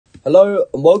Hello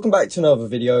and welcome back to another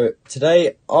video.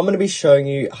 Today I'm going to be showing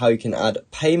you how you can add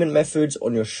payment methods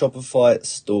on your Shopify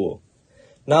store.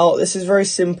 Now this is very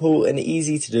simple and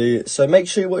easy to do, so make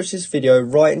sure you watch this video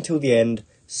right until the end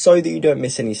so that you don't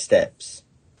miss any steps.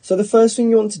 So the first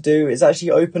thing you want to do is actually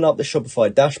open up the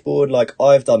Shopify dashboard like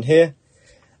I've done here,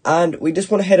 and we just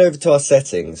want to head over to our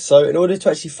settings. So in order to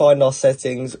actually find our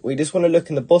settings, we just want to look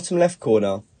in the bottom left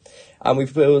corner and we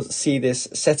will see this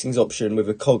settings option with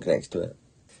a cog next to it.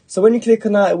 So when you click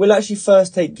on that, it will actually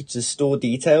first take you to store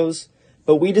details,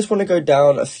 but we just want to go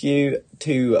down a few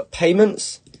to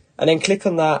payments and then click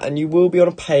on that and you will be on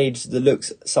a page that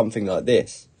looks something like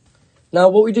this. Now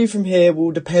what we do from here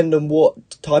will depend on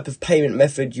what type of payment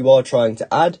method you are trying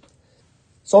to add.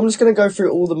 So I'm just going to go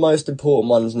through all the most important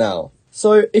ones now.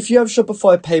 So if you have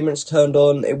Shopify payments turned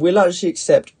on, it will actually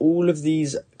accept all of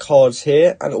these cards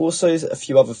here and also a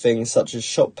few other things such as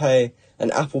Shop Pay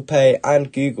and Apple Pay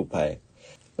and Google Pay.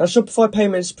 Now Shopify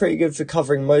payments is pretty good for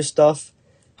covering most stuff.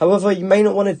 However, you may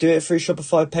not want to do it through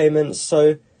Shopify payments,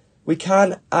 so we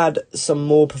can add some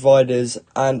more providers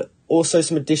and also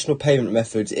some additional payment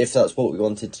methods if that's what we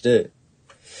wanted to do.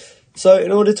 So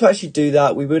in order to actually do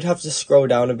that, we would have to scroll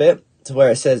down a bit to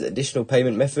where it says additional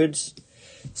payment methods.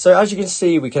 So as you can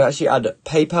see, we can actually add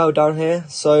PayPal down here.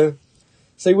 So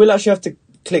you will actually have to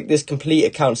click this complete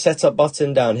account setup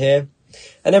button down here.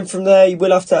 And then from there, you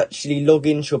will have to actually log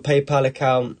into your PayPal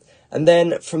account. And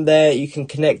then from there, you can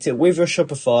connect it with your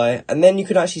Shopify. And then you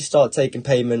can actually start taking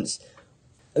payments.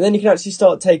 And then you can actually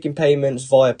start taking payments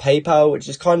via PayPal, which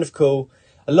is kind of cool.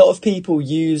 A lot of people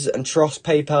use and trust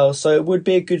PayPal, so it would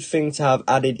be a good thing to have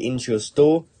added into your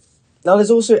store. Now,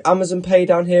 there's also Amazon Pay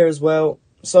down here as well.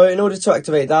 So in order to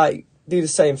activate that, do the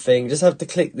same thing. Just have to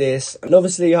click this. And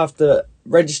obviously, you have to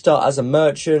register as a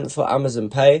merchant for Amazon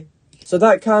Pay. So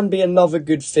that can be another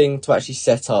good thing to actually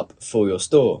set up for your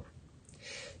store.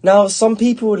 Now, some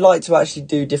people would like to actually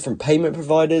do different payment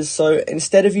providers. So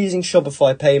instead of using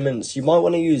Shopify payments, you might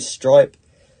want to use Stripe.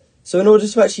 So in order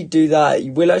to actually do that,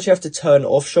 you will actually have to turn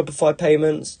off Shopify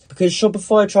payments because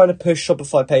Shopify are trying to push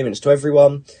Shopify payments to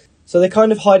everyone. So they're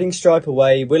kind of hiding Stripe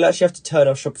away. You will actually have to turn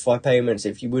off Shopify payments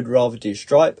if you would rather do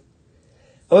Stripe.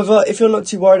 However, if you're not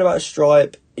too worried about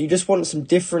Stripe, you just want some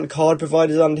different card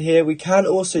providers under here, we can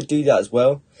also do that as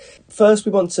well. First,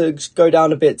 we want to go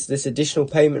down a bit to this additional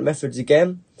payment methods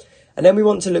again. And then we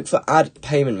want to look for add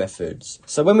payment methods.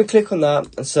 So when we click on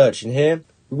that and search in here,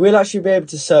 we will actually be able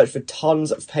to search for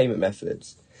tons of payment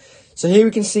methods. So here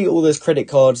we can see all those credit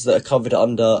cards that are covered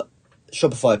under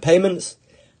Shopify payments.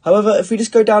 However, if we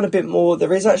just go down a bit more,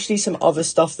 there is actually some other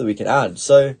stuff that we can add.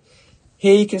 So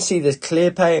here you can see there's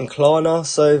ClearPay and Klarna.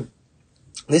 So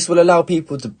this will allow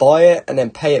people to buy it and then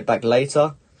pay it back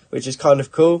later, which is kind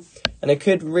of cool. And it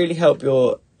could really help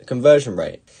your conversion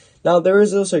rate. Now, there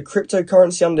is also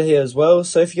cryptocurrency under here as well.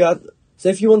 So if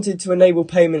you wanted to enable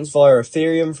payments via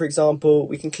Ethereum, for example,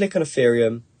 we can click on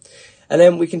Ethereum. And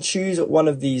then we can choose one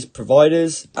of these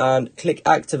providers and click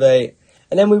activate.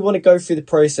 And then we want to go through the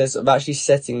process of actually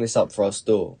setting this up for our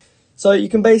store. So you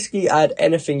can basically add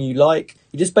anything you like.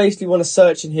 You just basically want to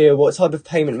search in here what type of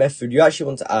payment method you actually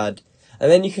want to add. And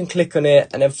then you can click on it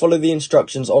and then follow the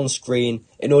instructions on screen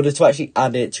in order to actually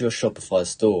add it to your Shopify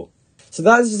store. So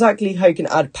that is exactly how you can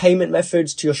add payment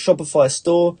methods to your Shopify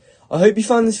store. I hope you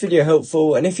found this video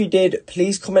helpful. And if you did,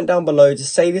 please comment down below to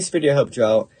say this video helped you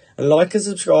out. And like and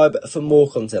subscribe for more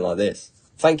content like this.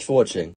 Thank you for watching.